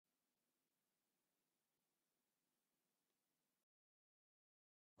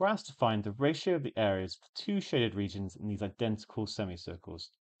We're asked to find the ratio of the areas of the two shaded regions in these identical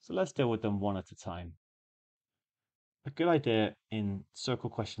semicircles. So let's deal with them one at a time. A good idea in circle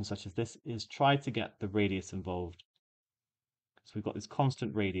questions such as this is try to get the radius involved. So we've got this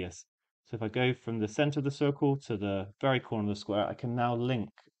constant radius. So if I go from the center of the circle to the very corner of the square, I can now link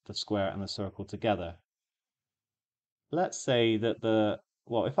the square and the circle together. Let's say that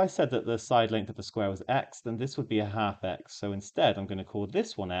if I said that the side length of the square was x, then this would be a half x. So instead, I'm going to call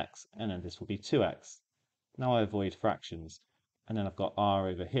this one x, and then this will be 2x. Now I avoid fractions, and then I've got r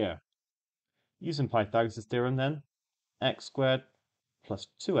over here. Using Pythagoras' theorem then, x squared plus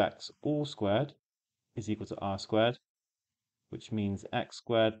 2x all squared is equal to r squared, which means x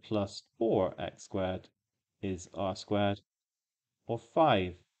squared plus 4x squared is r squared, or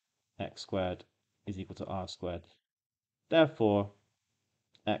 5x squared is equal to r squared. Therefore,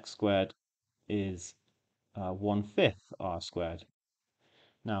 x squared is 1/5 r squared.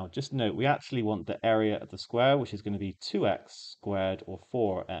 Now, just note, we actually want the area of the square, which is going to be 2x squared or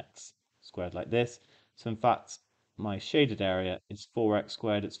 4x squared like this. So in fact, my shaded area is 4x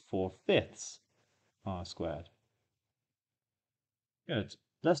squared, it's 4/5 r squared. Good.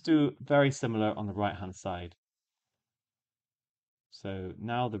 Let's do very similar on the right-hand side. So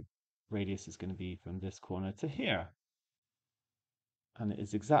now the radius is going to be from this corner to here. And it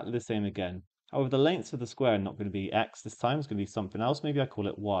is exactly the same again. However, the lengths of the square are not going to be x this time, it's going to be something else. Maybe I call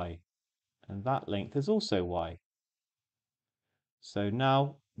it y. And that length is also y. So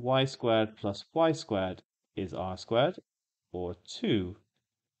now y squared plus y squared is r squared, or 2y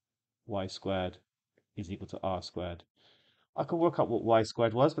squared is equal to r squared. I can work out what y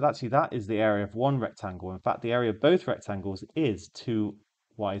squared was, but actually that is the area of one rectangle. In fact, the area of both rectangles is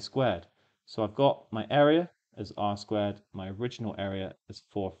 2y squared. So I've got my area as r squared, my original area as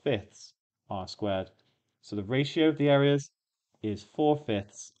 4/5 r squared. So the ratio of the areas is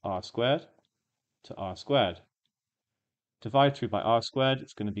 4/5 r squared to r squared. Divide through by r squared,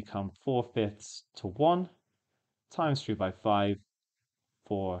 it's going to become 4/5 to 1, times through by 5,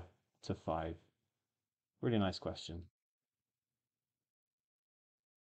 4 to 5. Really nice question.